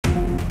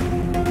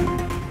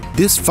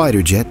This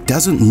fighter jet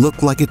doesn't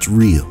look like it's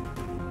real.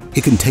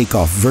 It can take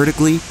off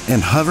vertically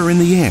and hover in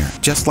the air,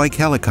 just like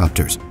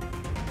helicopters.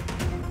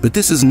 But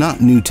this is not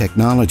new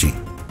technology.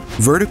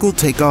 Vertical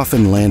takeoff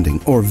and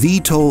landing, or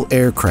VTOL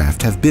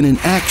aircraft, have been in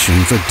action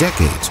for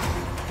decades.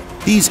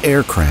 These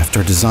aircraft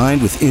are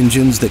designed with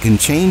engines that can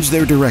change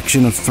their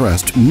direction of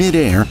thrust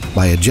mid-air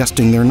by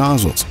adjusting their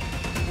nozzles.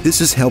 This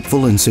is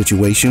helpful in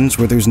situations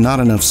where there's not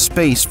enough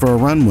space for a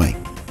runway,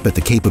 but the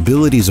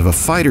capabilities of a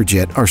fighter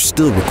jet are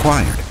still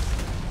required.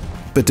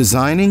 But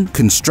designing,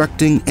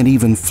 constructing, and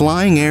even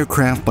flying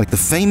aircraft like the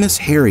famous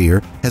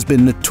Harrier has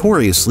been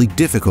notoriously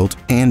difficult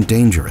and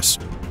dangerous.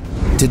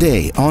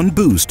 Today, on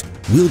Boost,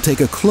 we'll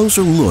take a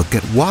closer look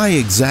at why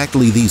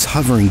exactly these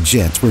hovering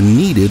jets were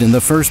needed in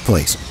the first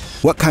place,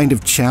 what kind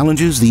of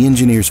challenges the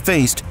engineers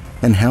faced,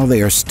 and how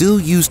they are still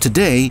used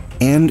today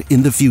and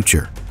in the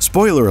future.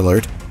 Spoiler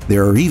alert,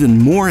 there are even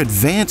more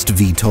advanced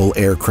VTOL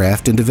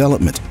aircraft in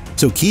development,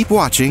 so keep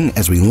watching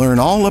as we learn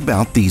all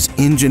about these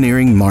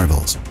engineering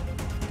marvels.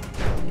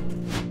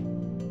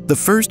 The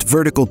first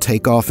vertical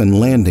takeoff and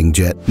landing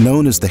jet,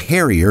 known as the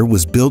Harrier,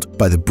 was built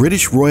by the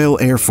British Royal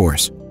Air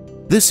Force.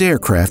 This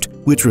aircraft,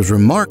 which was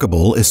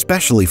remarkable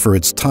especially for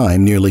its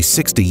time nearly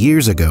 60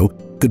 years ago,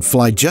 could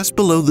fly just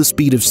below the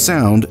speed of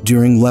sound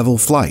during level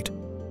flight.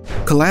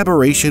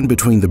 Collaboration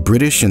between the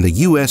British and the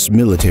US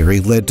military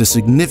led to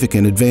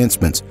significant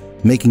advancements,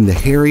 making the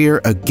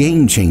Harrier a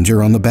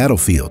game-changer on the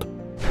battlefield.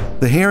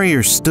 The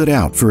Harrier stood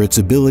out for its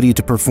ability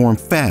to perform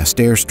fast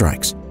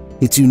airstrikes.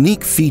 Its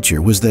unique feature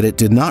was that it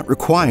did not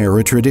require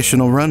a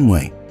traditional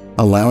runway,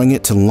 allowing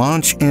it to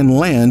launch and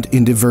land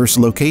in diverse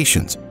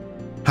locations.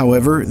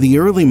 However, the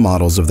early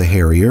models of the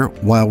Harrier,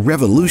 while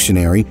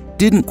revolutionary,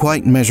 didn't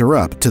quite measure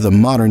up to the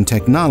modern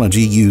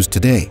technology used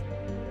today.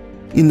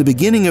 In the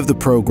beginning of the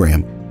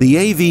program, the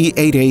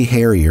AV-8A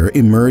Harrier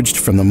emerged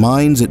from the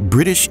minds at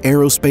British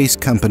aerospace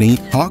company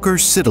Harrier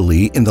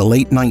Fighter in the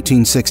late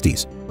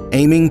 1960s,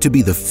 aiming to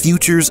be the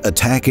future's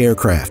attack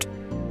aircraft.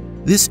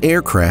 This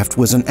aircraft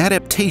was an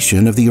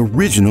adaptation of the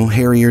original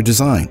Harrier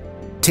design,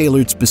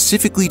 tailored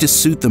specifically to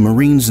suit the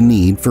Marines'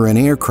 need for an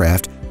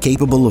aircraft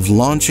capable of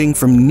launching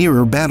from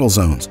nearer battle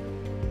zones.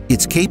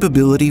 Its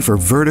capability for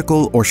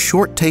vertical or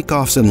short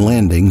takeoffs and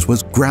landings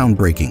was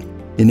groundbreaking,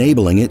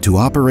 enabling it to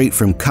operate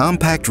from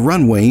compact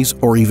runways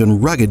or even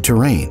rugged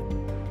terrain.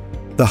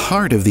 The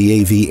heart of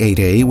the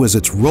AV-8A was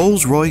its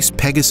Rolls-Royce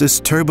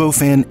Pegasus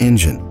turbofan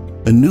engine,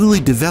 a newly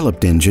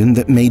developed engine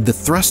that made the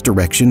thrust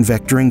direction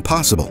vectoring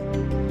possible.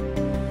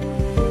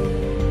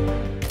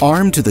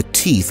 Armed to the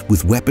teeth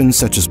with weapons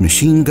such as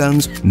machine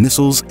guns,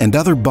 missiles, and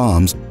other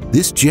bombs,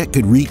 this jet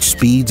could reach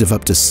speeds of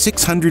up to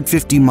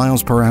 650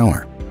 miles per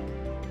hour.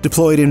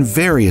 Deployed in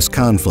various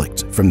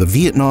conflicts, from the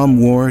Vietnam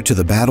War to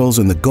the battles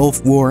in the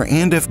Gulf War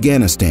and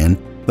Afghanistan,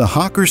 the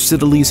Harrier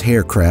Fighter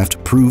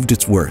aircraft proved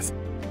its worth.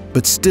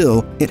 But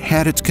still, it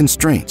had its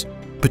constraints,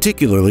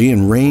 particularly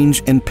in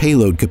range and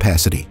payload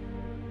capacity.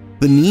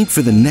 The need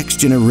for the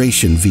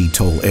next-generation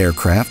VTOL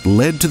aircraft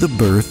led to the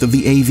birth of the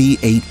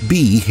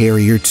AV-8B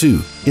Harrier II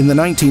in the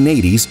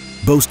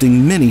 1980s,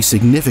 boasting many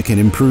significant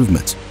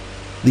improvements.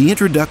 The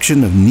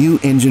introduction of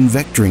new engine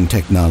vectoring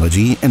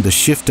technology and the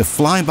shift to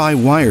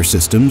fly-by-wire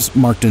systems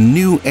marked a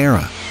new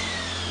era.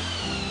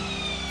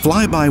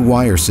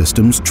 Fly-by-wire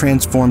systems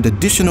transformed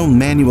additional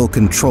manual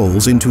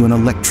controls into an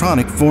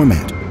electronic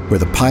format, where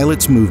the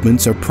pilot's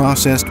movements are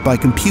processed by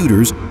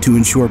computers to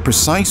ensure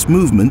precise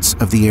movements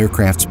of the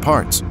aircraft's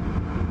parts.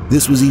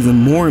 This was even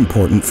more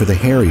important for the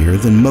Harrier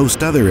than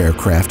most other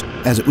aircraft,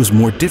 as it was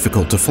more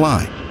difficult to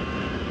fly.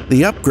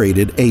 The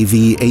upgraded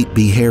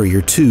AV-8B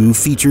Harrier II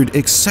featured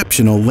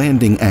exceptional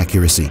landing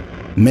accuracy,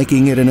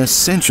 making it an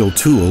essential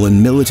tool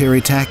in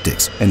military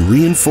tactics and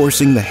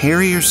reinforcing the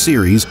Harrier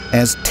series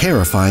as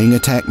terrifying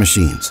attack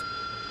machines.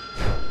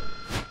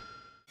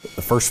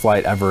 The first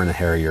flight ever in a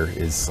Harrier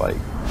is like,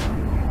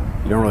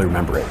 you don't really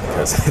remember it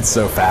because it's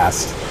so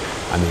fast.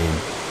 I mean,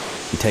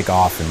 you take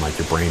off and like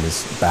your brain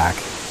is back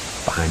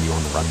behind you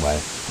on the runway.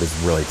 It was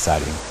really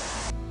exciting.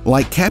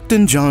 Like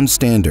Captain John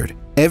Standard,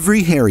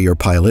 every Harrier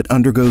pilot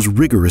undergoes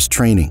rigorous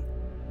training.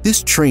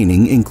 This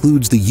training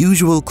includes the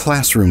usual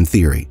classroom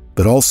theory,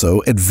 but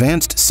also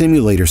advanced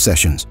simulator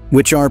sessions,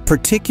 which are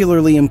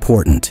particularly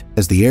important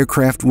as the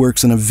aircraft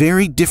works in a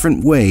very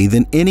different way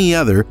than any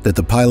other that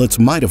the pilots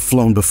might have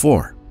flown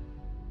before.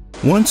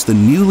 Once the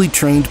newly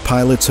trained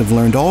pilots have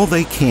learned all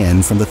they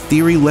can from the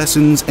theory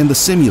lessons and the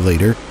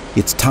simulator,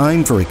 it's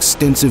time for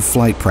extensive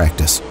flight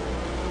practice.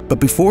 But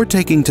before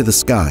taking to the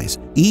skies,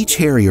 each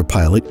Harrier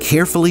pilot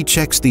carefully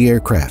checks the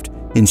aircraft,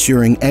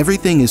 ensuring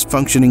everything is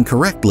functioning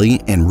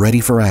correctly and ready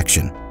for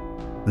action.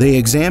 They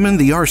examine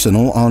the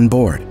arsenal on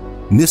board.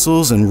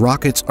 Missiles and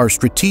rockets are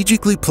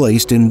strategically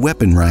placed in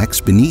weapon racks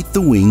beneath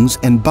the wings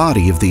and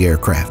body of the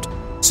aircraft,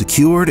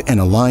 secured and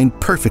aligned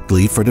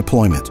perfectly for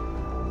deployment.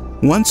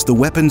 Once the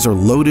weapons are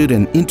loaded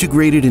and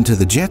integrated into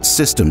the jet's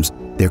systems,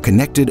 they're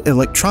connected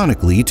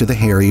electronically to the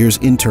Harrier's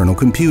internal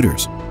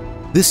computers.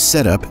 This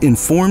setup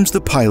informs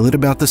the pilot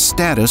about the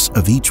status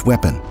of each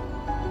weapon.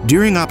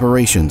 During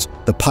operations,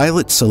 the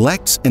pilot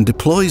selects and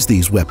deploys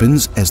these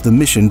weapons as the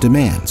mission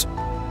demands.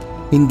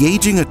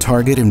 Engaging a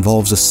target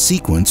involves a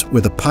sequence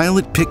where the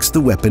pilot picks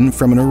the weapon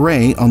from an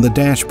array on the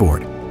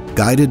dashboard,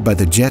 guided by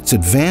the jet's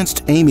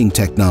advanced aiming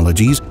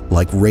technologies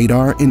like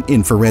radar and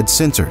infrared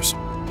sensors.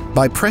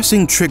 By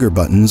pressing trigger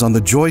buttons on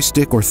the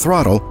joystick or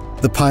throttle,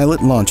 the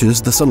pilot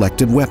launches the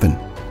selected weapon.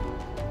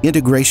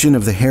 Integration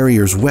of the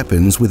Harrier's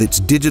weapons with its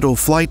digital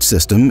flight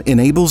system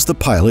enables the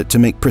pilot to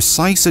make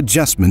precise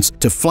adjustments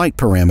to flight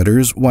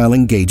parameters while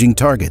engaging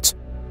targets,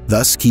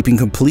 thus keeping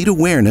complete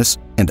awareness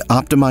and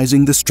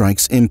optimizing the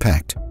strike's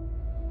impact.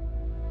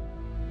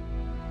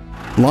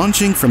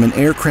 Launching from an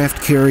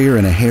aircraft carrier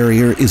in a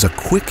Harrier is a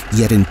quick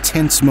yet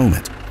intense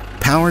moment,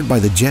 powered by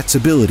the jet's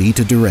ability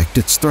to direct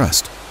its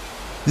thrust.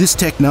 This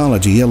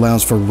technology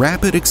allows for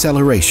rapid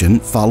acceleration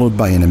followed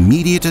by an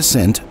immediate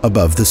ascent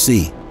above the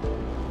sea.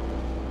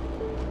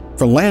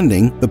 For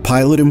landing, the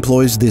pilot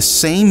employs this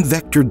same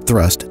vectored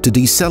thrust to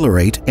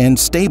decelerate and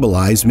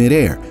stabilize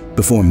midair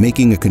before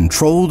making a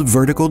controlled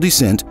vertical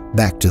descent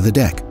back to the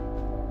deck.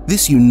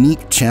 This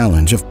unique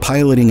challenge of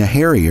piloting a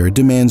Harrier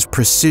demands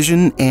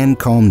precision and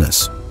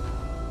calmness.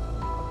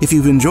 If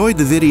you've enjoyed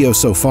the video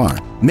so far,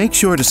 make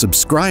sure to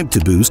subscribe to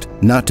Boost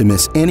not to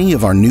miss any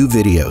of our new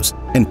videos,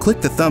 and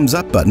click the thumbs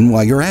up button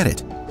while you're at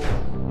it.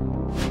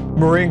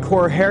 Marine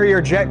Corps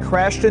Harrier jet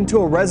crashed into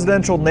a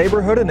residential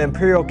neighborhood in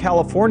Imperial,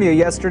 California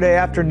yesterday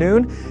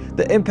afternoon.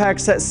 The impact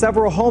set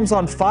several homes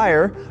on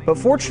fire, but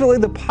fortunately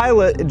the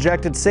pilot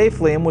ejected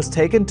safely and was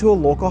taken to a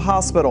local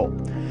hospital.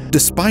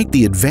 Despite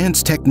the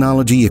advanced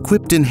technology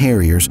equipped in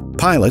Harriers,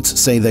 pilots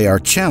say they are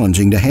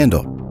challenging to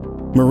handle.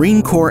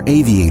 Marine Corps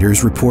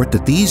aviators report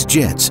that these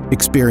jets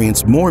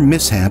experience more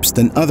mishaps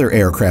than other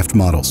aircraft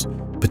models,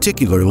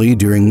 particularly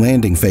during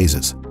landing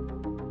phases.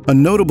 A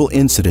notable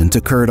incident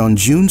occurred on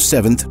June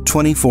 7,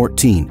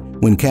 2014,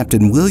 when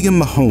Captain William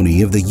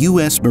Mahoney of the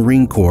U.S.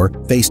 Marine Corps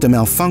faced a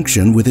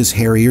malfunction with his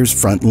Harrier's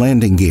front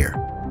landing gear.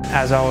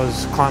 As I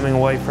was climbing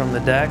away from the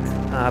deck,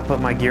 I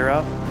put my gear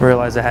up,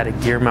 realized I had a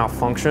gear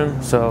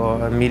malfunction,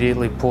 so I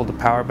immediately pulled the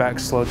power back,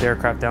 slowed the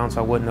aircraft down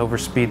so I wouldn't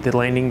overspeed the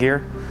landing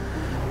gear,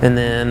 and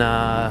then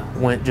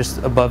went just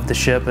above the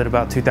ship at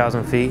about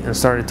 2,000 feet and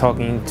started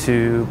talking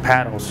to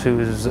Paddles, who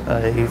is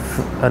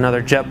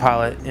another jet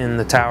pilot in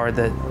the tower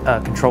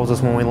that controls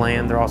us when we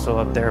land. They're also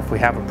up there if we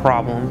have a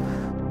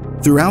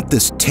problem. Throughout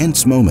this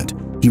tense moment,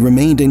 he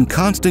remained in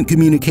constant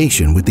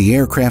communication with the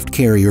aircraft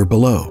carrier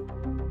below.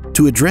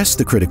 To address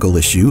the critical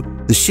issue,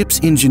 the ship's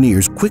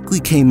engineers quickly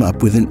came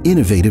up with an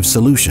innovative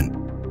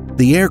solution.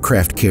 The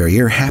aircraft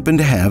carrier happened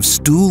to have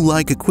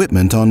stool-like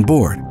equipment on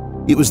board.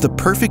 It was the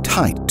perfect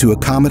height to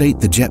accommodate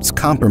the jet's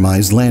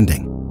compromised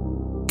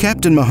landing.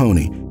 Captain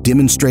Mahoney,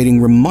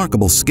 demonstrating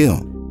remarkable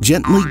skill,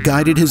 gently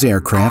guided his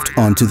aircraft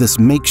onto this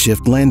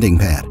makeshift landing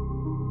pad.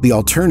 The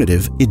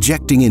alternative,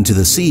 ejecting into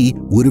the sea,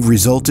 would have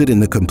resulted in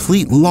the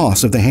complete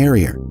loss of the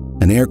Harrier,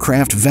 an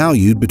aircraft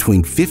valued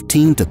between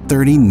 $15 to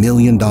 $30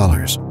 million.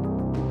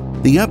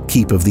 The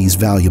upkeep of these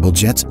valuable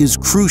jets is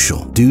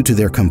crucial due to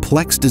their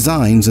complex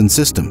designs and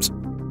systems.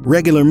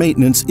 Regular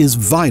maintenance is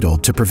vital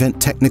to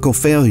prevent technical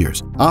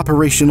failures,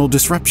 operational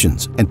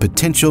disruptions, and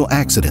potential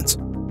accidents.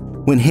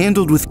 When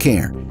handled with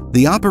care,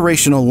 the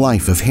operational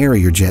life of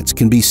Harrier jets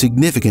can be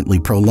significantly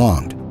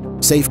prolonged,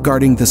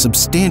 safeguarding the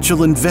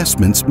substantial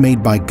investments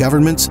made by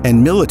governments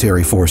and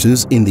military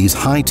forces in these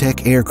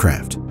high-tech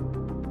aircraft.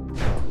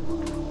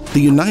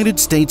 The United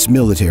States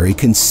military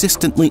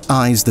consistently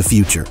eyes the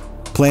future,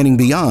 planning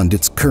beyond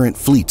its current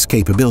fleet's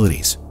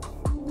capabilities.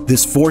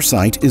 This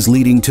foresight is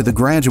leading to the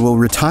gradual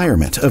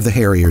retirement of the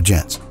Harrier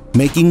jets,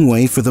 making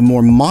way for the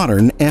more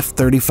modern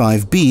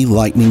F-35B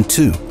Lightning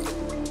II.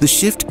 The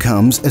shift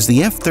comes as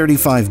the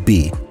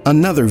F-35B,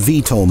 another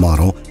VTOL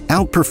model,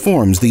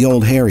 outperforms the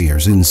old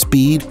Harriers in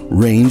speed,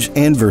 range,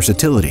 and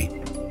versatility.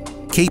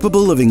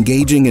 Capable of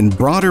engaging in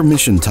broader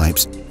mission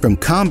types, from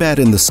combat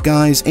in the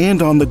skies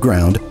and on the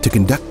ground to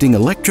conducting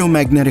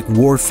electromagnetic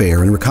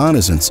warfare and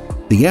reconnaissance,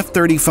 the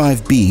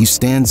F-35B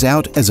stands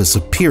out as a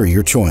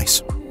superior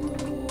choice.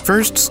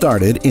 First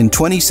started in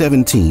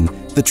 2017,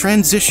 the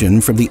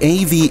transition from the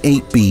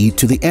AV-8B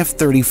to the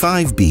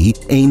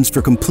F-35B aims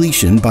for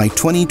completion by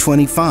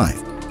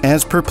 2025,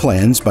 as per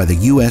plans by the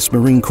U.S.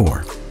 Marine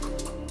Corps.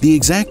 The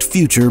exact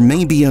future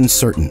may be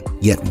uncertain,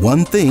 yet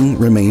one thing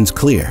remains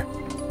clear.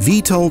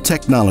 VTOL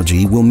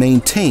technology will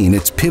maintain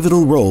its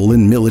pivotal role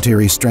in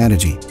military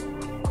strategy.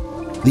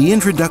 The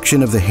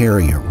introduction of the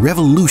Harrier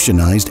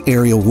revolutionized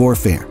aerial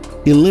warfare,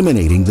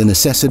 eliminating the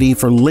necessity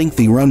for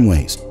lengthy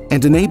runways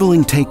and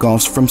enabling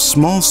takeoffs from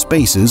small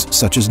spaces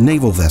such as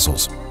naval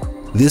vessels.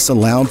 This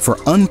allowed for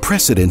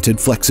unprecedented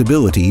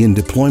flexibility in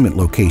deployment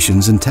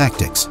locations and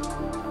tactics.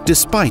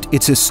 Despite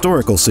its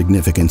historical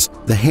significance,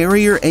 the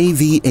Harrier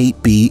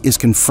AV-8B is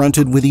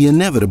confronted with the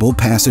inevitable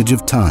passage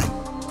of time,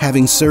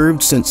 having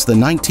served since the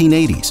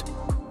 1980s.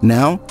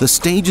 Now, the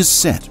stage is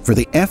set for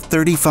the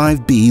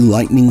F-35B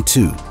Lightning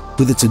II,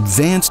 with its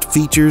advanced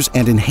features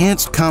and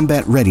enhanced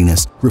combat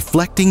readiness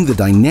reflecting the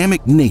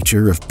dynamic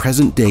nature of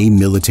present-day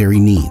military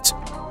needs.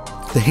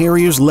 the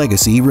Harrier's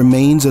legacy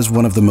remains as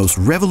one of the most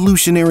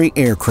revolutionary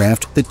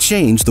aircraft that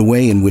changed the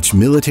way in which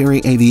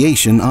military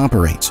aviation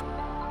operates.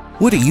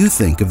 What do you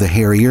think of the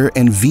Harrier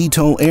and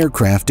VTOL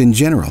aircraft in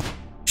general?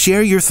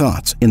 Share your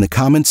thoughts in the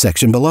comment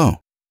section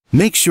below.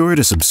 Make sure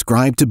to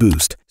subscribe to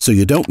Boost so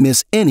you don't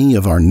miss any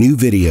of our new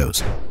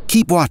videos.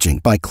 Keep watching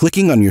by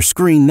clicking on your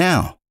screen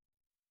now.